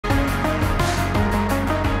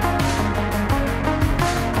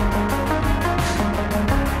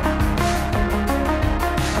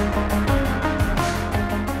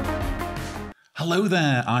Hello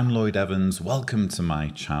there, I'm Lloyd Evans. Welcome to my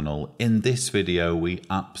channel. In this video, we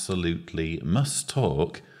absolutely must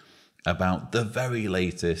talk about the very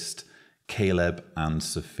latest Caleb and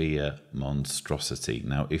Sophia monstrosity.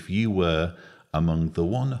 Now, if you were among the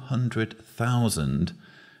 100,000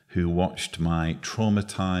 who watched my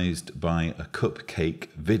Traumatized by a Cupcake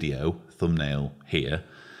video, thumbnail here,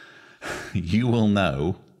 you will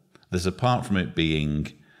know that apart from it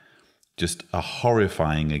being just a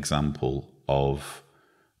horrifying example of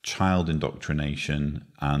child indoctrination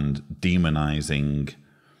and demonizing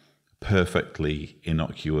perfectly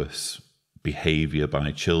innocuous behavior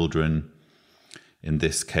by children. In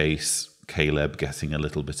this case, Caleb getting a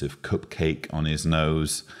little bit of cupcake on his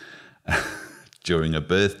nose during a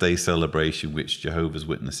birthday celebration, which Jehovah's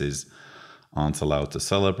Witnesses aren't allowed to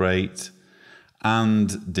celebrate,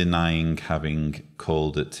 and denying having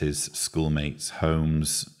called at his schoolmates'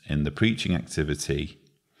 homes in the preaching activity.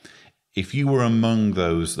 If you were among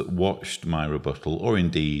those that watched my rebuttal, or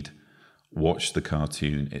indeed watched the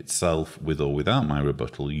cartoon itself with or without my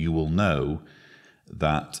rebuttal, you will know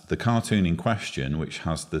that the cartoon in question, which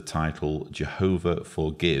has the title Jehovah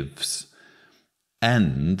Forgives,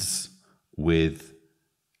 ends with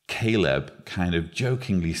Caleb kind of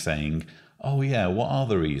jokingly saying, "Oh yeah, what are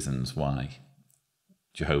the reasons why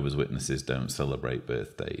Jehovah's Witnesses don't celebrate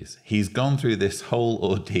birthdays?" He's gone through this whole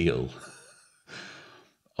ordeal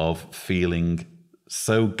of feeling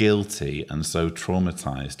so guilty and so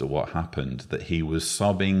traumatized at what happened that he was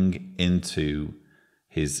sobbing into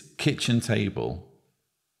his kitchen table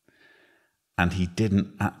and he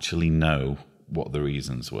didn't actually know what the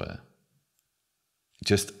reasons were.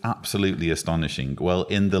 Just absolutely astonishing. Well,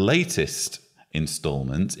 in the latest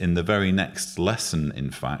installment, in the very next lesson, in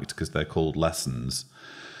fact, because they're called lessons,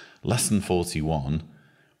 lesson 41,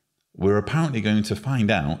 we're apparently going to find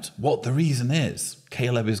out what the reason is.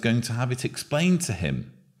 Caleb is going to have it explained to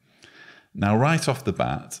him. Now, right off the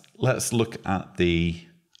bat, let's look at the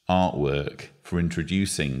artwork for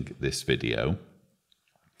introducing this video.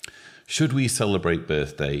 Should we celebrate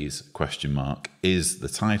birthdays? ? Is the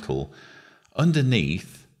title.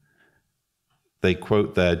 Underneath, they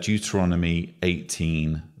quote there Deuteronomy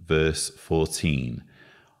 18, verse 14.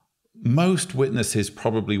 Most witnesses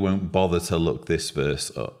probably won't bother to look this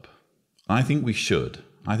verse up. I think we should.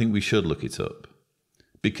 I think we should look it up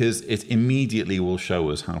because it immediately will show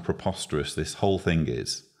us how preposterous this whole thing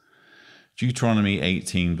is. Deuteronomy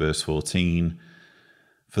 18, verse 14.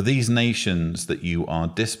 For these nations that you are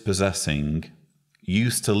dispossessing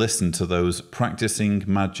used to listen to those practicing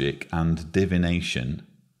magic and divination,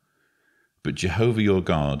 but Jehovah your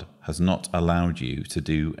God has not allowed you to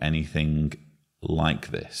do anything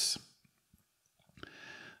like this.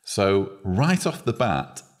 So right off the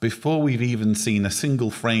bat, before we've even seen a single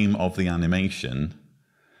frame of the animation,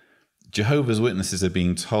 Jehovah's Witnesses are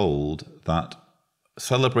being told that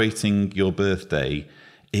celebrating your birthday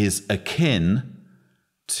is akin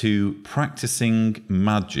to practicing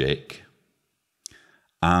magic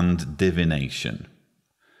and divination.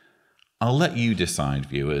 I'll let you decide,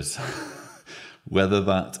 viewers, whether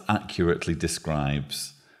that accurately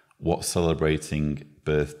describes what celebrating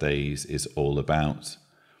birthdays is all about,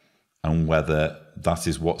 and whether that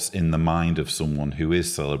is what's in the mind of someone who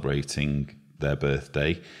is celebrating their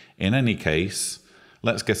birthday. In any case,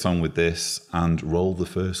 let's get on with this and roll the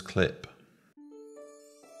first clip.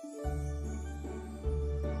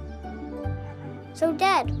 So,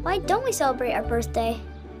 Dad, why don't we celebrate our birthday?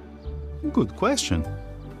 Good question.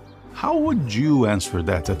 How would you answer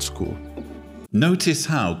that at school? Notice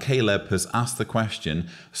how Caleb has asked the question,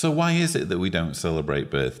 so why is it that we don't celebrate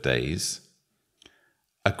birthdays?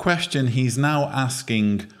 A question he's now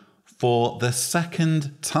asking for the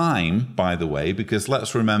second time, by the way, because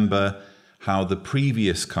let's remember how the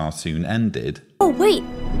previous cartoon ended. Oh, wait!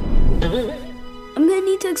 I'm gonna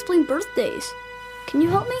need to explain birthdays. Can you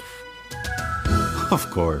help me? Of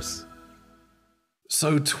course.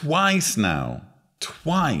 So twice now,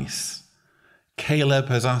 Caleb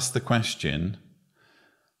has asked the question,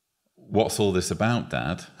 what's all this about,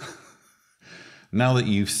 Dad? Now that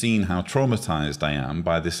you've seen how traumatized I am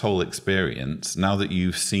by this whole experience, now that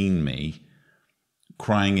you've seen me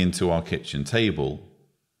crying into our kitchen table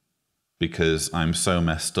because I'm so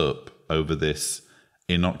messed up over this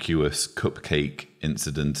innocuous cupcake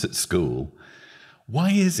incident at school,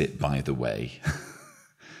 why is it, by the way,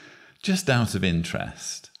 just out of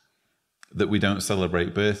interest, that we don't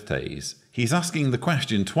celebrate birthdays? He's asking the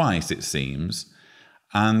question twice, it seems.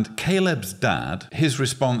 And Caleb's dad, his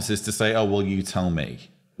response is to say, oh, well, you tell me.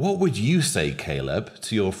 What would you say, Caleb,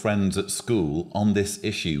 to your friends at school on this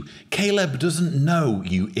issue? Caleb doesn't know,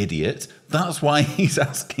 you idiot. That's why he's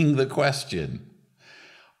asking the question.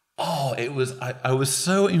 Oh, I was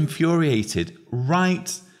so infuriated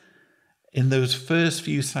right in those first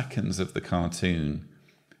few seconds of the cartoon,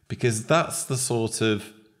 because that's the sort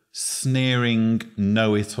of sneering,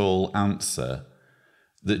 know-it-all answer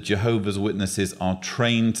that Jehovah's Witnesses are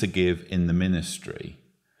trained to give in the ministry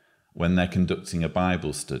when they're conducting a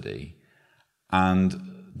Bible study.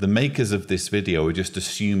 And the makers of this video are just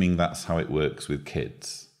assuming that's how it works with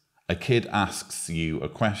kids. A kid asks you a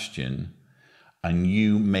question and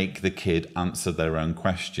you make the kid answer their own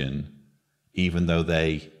question, even though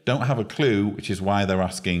they don't have a clue, which is why they're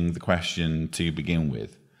asking the question to begin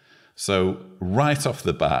with. So right off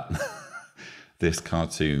the bat, this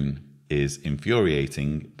cartoon is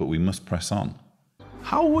infuriating, but we must press on.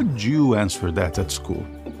 How would you answer that at school?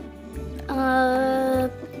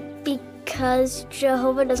 Because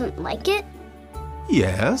Jehovah doesn't like it?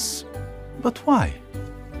 Yes, but why?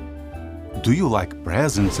 Do you like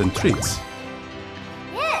presents and treats?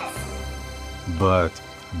 Yes! But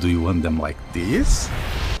do you want them like this?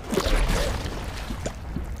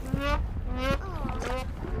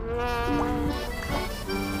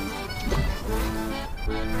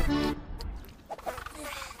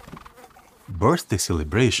 Birthday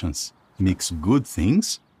celebrations mix good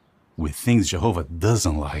things with things Jehovah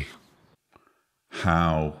doesn't like.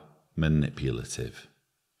 How manipulative.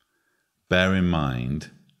 Bear in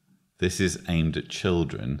mind, this is aimed at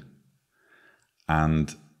children,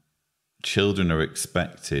 and children are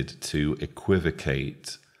expected to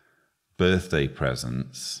equivocate birthday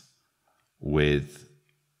presents with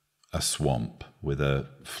a swamp, with a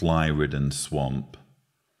fly-ridden swamp.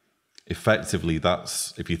 Effectively,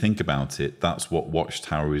 that's, if you think about it, that's what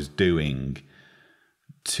Watchtower is doing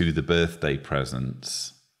to the birthday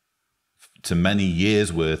presents, to many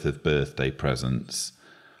years' worth of birthday presents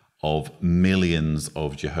of millions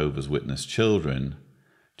of Jehovah's Witness children,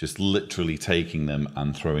 just literally taking them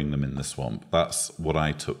and throwing them in the swamp. That's what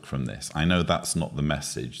I took from this. I know that's not the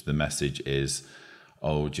message. The message is,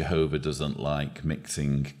 oh, Jehovah doesn't like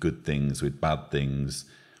mixing good things with bad things,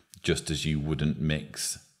 just as you wouldn't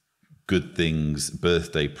mix good things,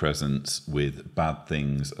 birthday presents, with bad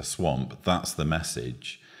things, a swamp. That's the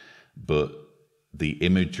message. But the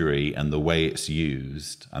imagery and the way it's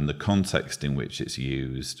used and the context in which it's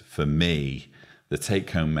used, for me, the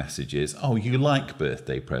take-home message is, oh, you like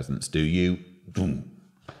birthday presents, do you? Boom,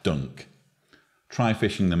 dunk. Try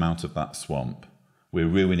fishing them out of that swamp. We're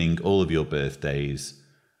ruining all of your birthdays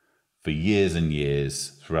for years and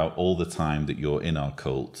years throughout all the time that you're in our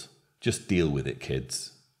cult. Just deal with it,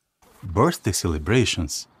 kids. Birthday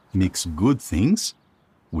celebrations mix good things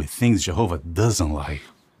with things Jehovah doesn't like.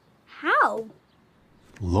 How?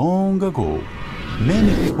 Long ago,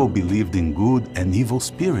 many people believed in good and evil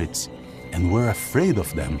spirits and were afraid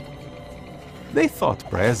of them. They thought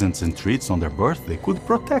presents and treats on their birthday could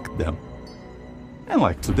protect them. And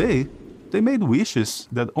like today, they made wishes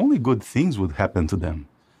that only good things would happen to them.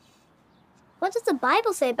 What does the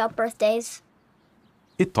Bible say about birthdays?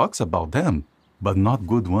 It talks about them, but not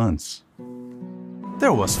good ones.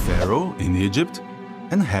 There was Pharaoh in Egypt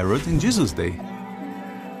and Herod in Jesus' day.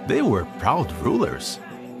 They were proud rulers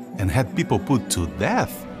and had people put to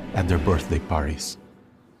death at their birthday parties.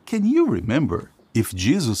 Can you remember if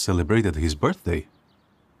Jesus celebrated his birthday?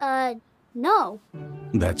 No.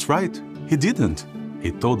 That's right, he didn't.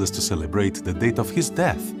 He told us to celebrate the date of his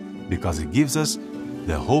death because it gives us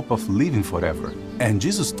the hope of living forever. And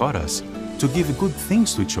Jesus taught us to give good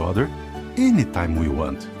things to each other anytime we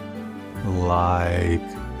want.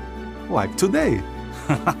 Like today.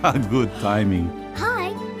 Good timing. Hi,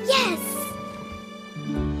 yes!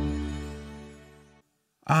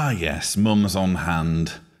 Ah yes, Mum's on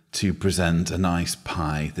hand to present a nice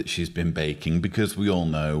pie that she's been baking, because we all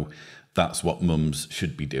know that's what mums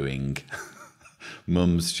should be doing.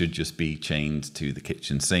 Mums should just be chained to the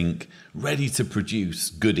kitchen sink, ready to produce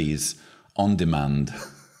goodies on demand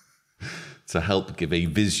to help give a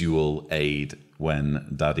visual aid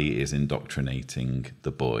when Daddy is indoctrinating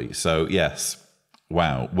the boy. So yes,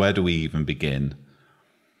 wow, where do we even begin?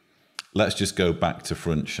 Let's just go back to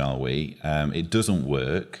front, shall we? It doesn't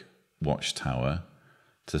work, Watchtower,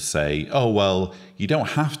 to say, oh, well, you don't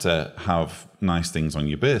have to have nice things on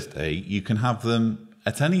your birthday. You can have them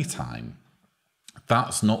at any time.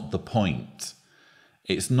 That's not the point.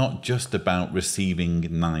 It's not just about receiving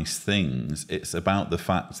nice things. It's about the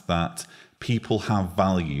fact that people have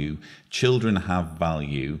value, children have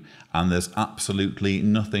value, and there's absolutely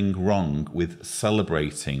nothing wrong with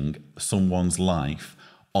celebrating someone's life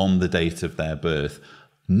on the date of their birth.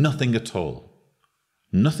 Nothing at all.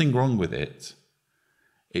 Nothing wrong with it.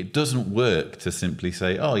 It doesn't work to simply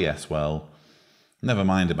say, oh yes, well, never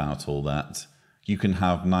mind about all that. You can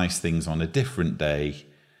have nice things on a different day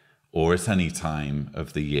or at any time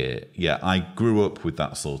of the year. Yeah, I grew up with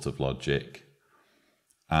that sort of logic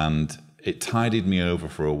and it tided me over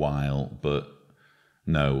for a while, but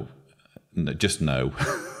no, just no.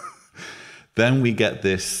 Then we get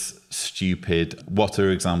this stupid, what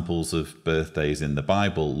are examples of birthdays in the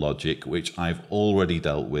Bible logic, which I've already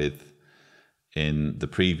dealt with in the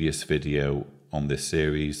previous video on this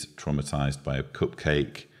series, Traumatized by a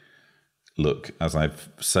Cupcake. Look, as I've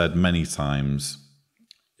said many times,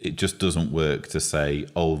 it just doesn't work to say,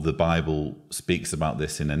 oh, the Bible speaks about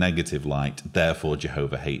this in a negative light, therefore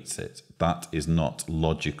Jehovah hates it. That is not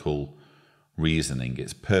logical reasoning.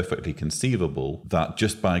 It's perfectly conceivable that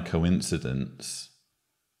just by coincidence,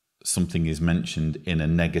 something is mentioned in a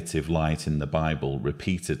negative light in the Bible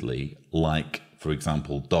repeatedly, like, for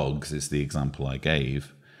example, dogs is the example I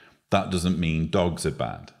gave. That doesn't mean dogs are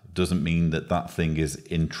bad. It doesn't mean that that thing is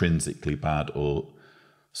intrinsically bad or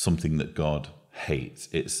something that God hates.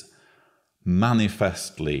 It's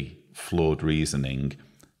manifestly flawed reasoning,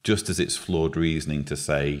 just as it's flawed reasoning to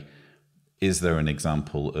say, is there an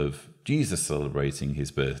example of Jesus celebrating his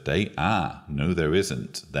birthday? Ah, no, there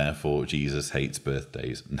isn't. Therefore, Jesus hates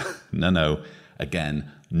birthdays. No.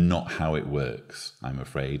 Again, not how it works, I'm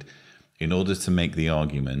afraid. In order to make the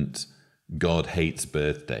argument, God hates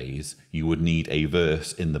birthdays, you would need a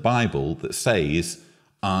verse in the Bible that says,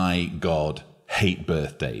 I, God, hate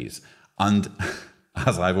birthdays. And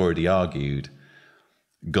as I've already argued,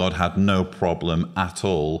 God had no problem at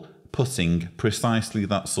all putting precisely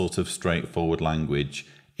that sort of straightforward language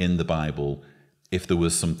in the Bible if there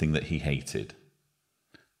was something that he hated.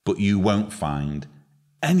 But you won't find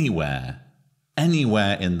anywhere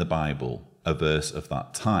in the Bible a verse of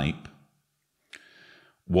that type.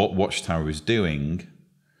 What Watchtower is doing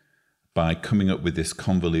by coming up with this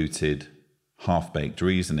convoluted, half-baked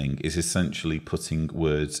reasoning is essentially putting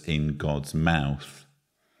words in God's mouth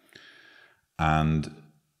and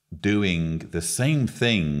doing the same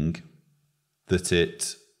thing that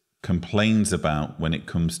it complains about when it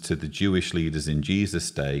comes to the Jewish leaders in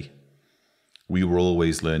Jesus' day. We were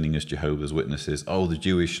always learning as Jehovah's Witnesses, oh, the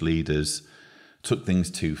Jewish leaders took things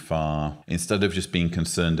too far. Instead of just being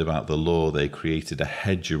concerned about the law, they created a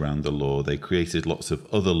hedge around the law. They created lots of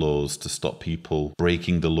other laws to stop people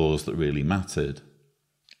breaking the laws that really mattered.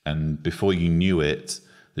 And before you knew it,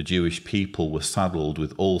 the Jewish people were saddled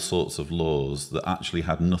with all sorts of laws that actually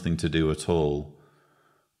had nothing to do at all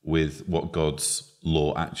with what God's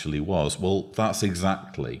law actually was. Well, that's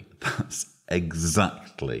exactly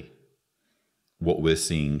what we're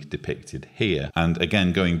seeing depicted here. And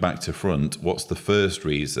again, going back to front, what's the first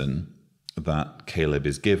reason that Caleb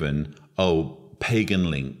is given? Oh, pagan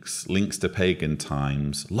links to pagan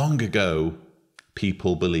times. Long ago,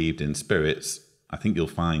 people believed in spirits. I think you'll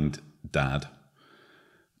find, Dad,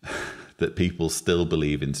 that people still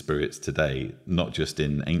believe in spirits today, not just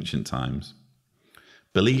in ancient times.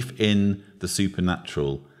 Belief in the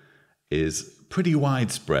supernatural is pretty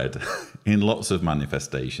widespread in lots of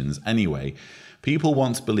manifestations. Anyway, people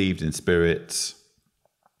once believed in spirits,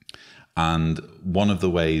 and one of the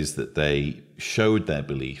ways that they showed their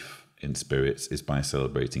belief in spirits is by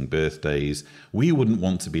celebrating birthdays. We wouldn't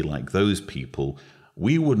want to be like those people.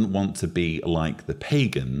 We wouldn't want to be like the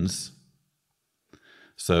pagans.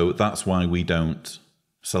 So that's why we don't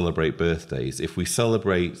celebrate birthdays. If we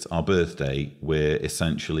celebrate our birthday, we're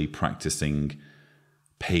essentially practicing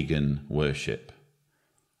pagan worship.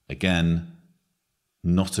 Again,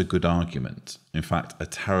 not a good argument. In fact, a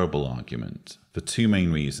terrible argument for two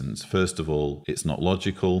main reasons. First of all, it's not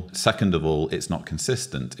logical. Second of all, it's not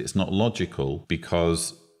consistent. It's not logical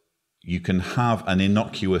because you can have an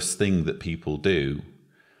innocuous thing that people do,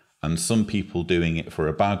 and some people doing it for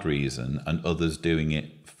a bad reason and others doing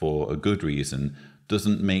it for a good reason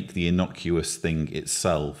doesn't make the innocuous thing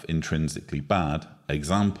itself intrinsically bad.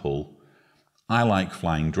 Example, I like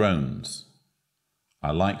flying drones.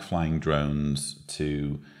 I like flying drones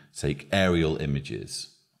to take aerial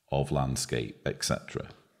images of landscape, etc.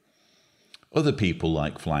 Other people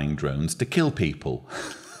like flying drones to kill people.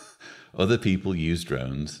 Other people use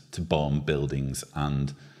drones to bomb buildings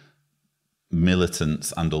and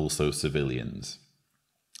militants and also civilians.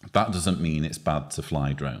 That doesn't mean it's bad to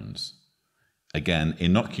fly drones. Again,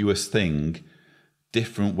 innocuous thing,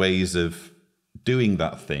 different ways of doing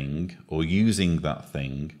that thing or using that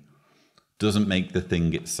thing doesn't make the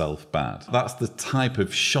thing itself bad. That's the type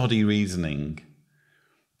of shoddy reasoning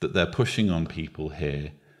that they're pushing on people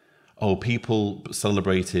here. Oh, people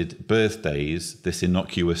celebrated birthdays, this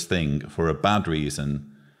innocuous thing, for a bad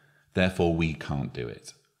reason, therefore we can't do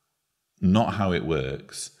it. Not how it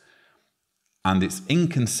works. And it's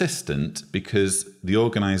inconsistent because the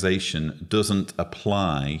organisation doesn't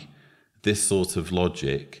apply this sort of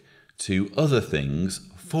logic to other things.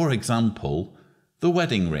 For example, the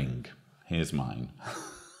wedding ring. Here's mine.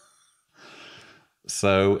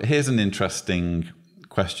 So here's an interesting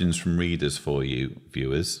questions from readers for you,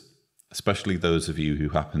 viewers, especially those of you who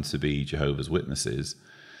happen to be Jehovah's Witnesses.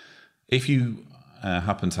 If you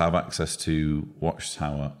happen to have access to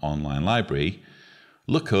Watchtower Online Library,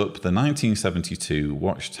 look up the 1972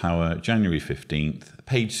 Watchtower, January 15th,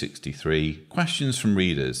 page 63, questions from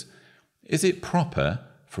readers. Is it proper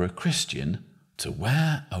for a Christian to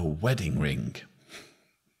wear a wedding ring?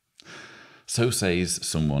 So says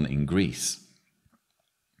someone in Greece.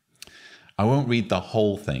 I won't read the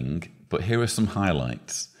whole thing, but here are some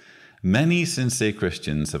highlights. Many sincere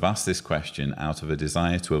Christians have asked this question out of a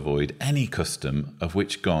desire to avoid any custom of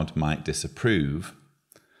which God might disapprove.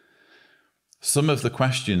 Some of the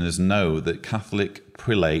questioners know that Catholic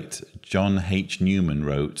prelate John H. Newman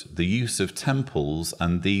wrote, "The use of temples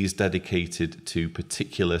and these dedicated to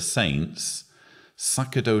particular saints,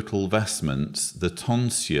 sacerdotal vestments, the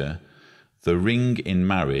tonsure, the ring in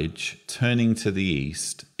marriage, turning to the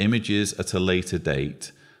east, images at a later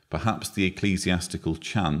date, perhaps the ecclesiastical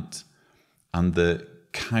chant, and the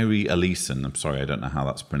Kyrie eleison," I'm sorry, I don't know how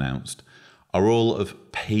that's pronounced, "are all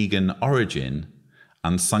of pagan origin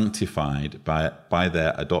and sanctified by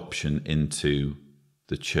their adoption into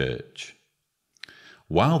the church.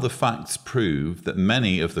 While the facts prove that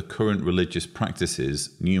many of the current religious practices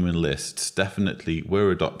Newman lists definitely were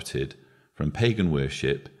adopted from pagan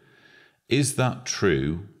worship, is that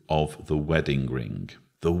true of the wedding ring?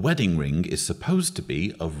 The wedding ring is supposed to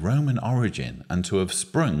be of Roman origin and to have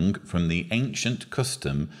sprung from the ancient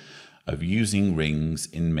custom of using rings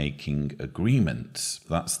in making agreements.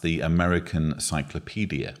 That's the American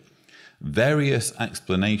Cyclopedia. Various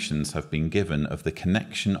explanations have been given of the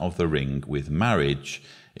connection of the ring with marriage.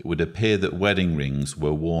 It would appear that wedding rings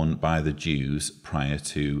were worn by the Jews prior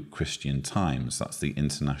to Christian times. That's the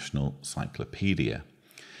International Cyclopedia.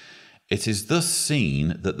 It is thus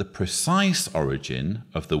seen that the precise origin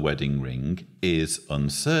of the wedding ring is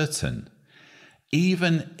uncertain.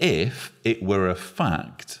 Even if it were a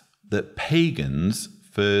fact that pagans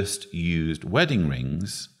first used wedding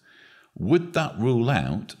rings, would that rule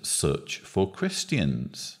out such for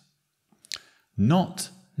Christians? Not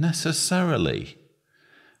necessarily.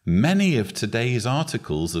 Many of today's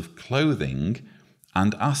articles of clothing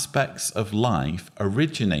and aspects of life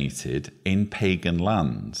originated in pagan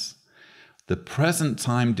lands. The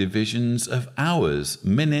present-time divisions of hours,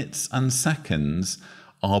 minutes, and seconds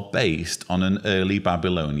are based on an early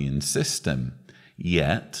Babylonian system.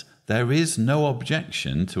 Yet, there is no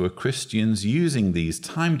objection to a Christian's using these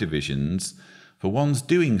time divisions, for one's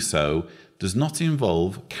doing so does not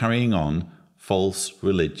involve carrying on false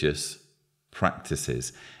religious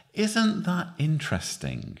practices. Isn't that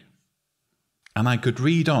interesting? And I could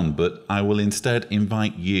read on, but I will instead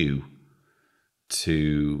invite you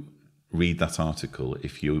to read that article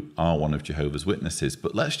if you are one of Jehovah's Witnesses.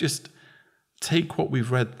 But let's just take what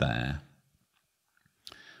we've read there.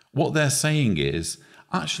 What they're saying is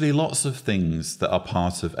actually lots of things that are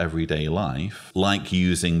part of everyday life, like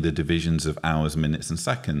using the divisions of hours, minutes, and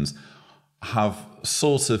seconds, have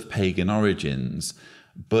sort of pagan origins.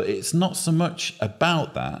 But it's not so much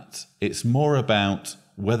about that. It's more about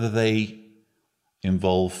whether they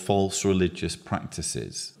involve false religious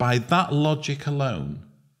practices. By that logic alone,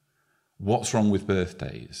 what's wrong with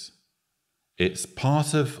birthdays? It's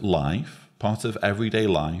part of life, part of everyday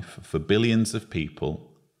life for billions of people,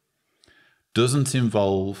 doesn't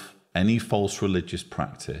involve any false religious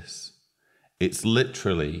practice. It's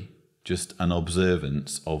literally just an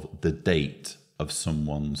observance of the date of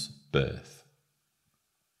someone's birth.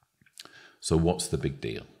 So what's the big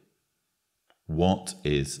deal? What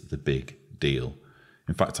is the big deal?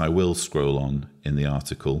 In fact, I will scroll on in the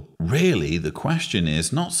article. Really, the question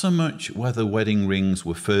is not so much whether wedding rings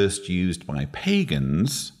were first used by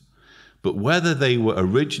pagans, but whether they were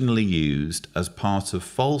originally used as part of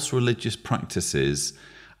false religious practices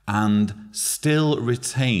and still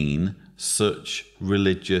retain such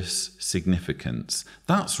religious significance.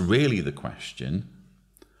 That's really the question.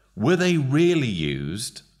 Were they really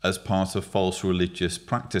used as part of false religious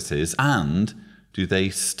practices, and do they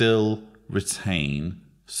still retain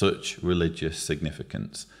such religious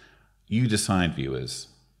significance? You decide, viewers.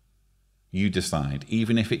 You decide.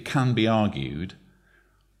 Even if it can be argued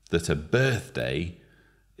that a birthday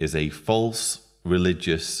is a false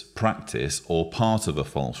religious practice or part of a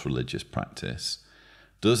false religious practice,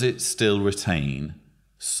 does it still retain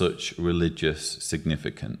such religious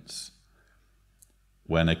significance?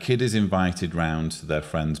 When a kid is invited round to their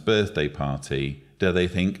friend's birthday party, do they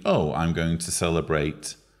think, oh, I'm going to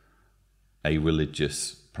celebrate a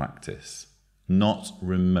religious practice? Not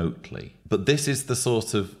remotely. But this is the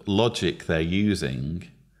sort of logic they're using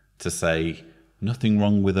to say, nothing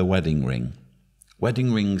wrong with a wedding ring.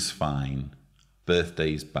 Wedding ring's fine.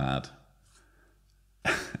 Birthday's bad.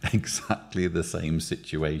 Exactly the same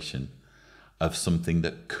situation of something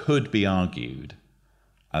that could be argued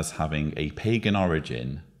as having a pagan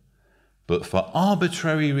origin, but for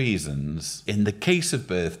arbitrary reasons, in the case of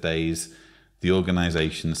birthdays, the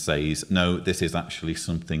organisation says, no, this is actually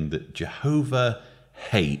something that Jehovah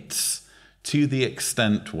hates, to the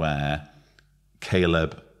extent where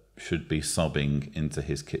Caleb should be sobbing into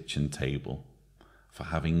his kitchen table for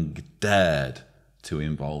having dared to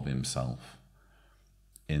involve himself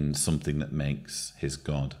in something that makes his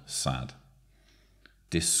God sad.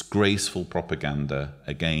 Disgraceful propaganda,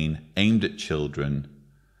 again, aimed at children,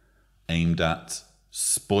 aimed at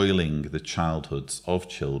spoiling the childhoods of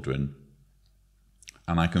children.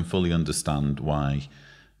 And I can fully understand why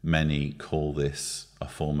many call this a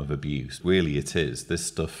form of abuse. Really it is. This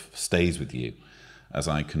stuff stays with you, as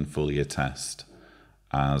I can fully attest,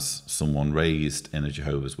 as someone raised in a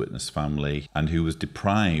Jehovah's Witness family and who was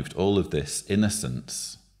deprived all of this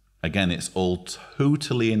innocence. Again, it's all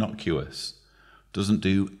totally innocuous. Doesn't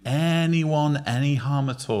do anyone any harm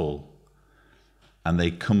at all. And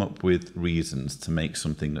they come up with reasons to make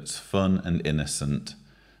something that's fun and innocent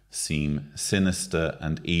seem sinister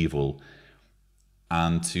and evil.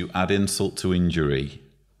 And to add insult to injury,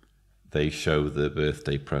 they show the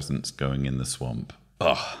birthday presents going in the swamp.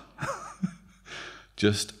 Ugh.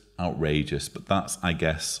 Just outrageous. But that's, I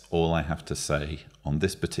guess, all I have to say on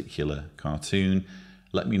this particular cartoon.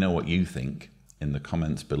 Let me know what you think in the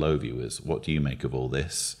comments below, viewers. What do you make of all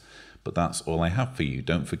this? But that's all I have for you.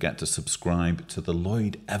 Don't forget to subscribe to the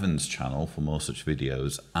Lloyd Evans channel for more such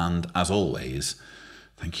videos. And as always,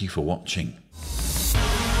 thank you for watching.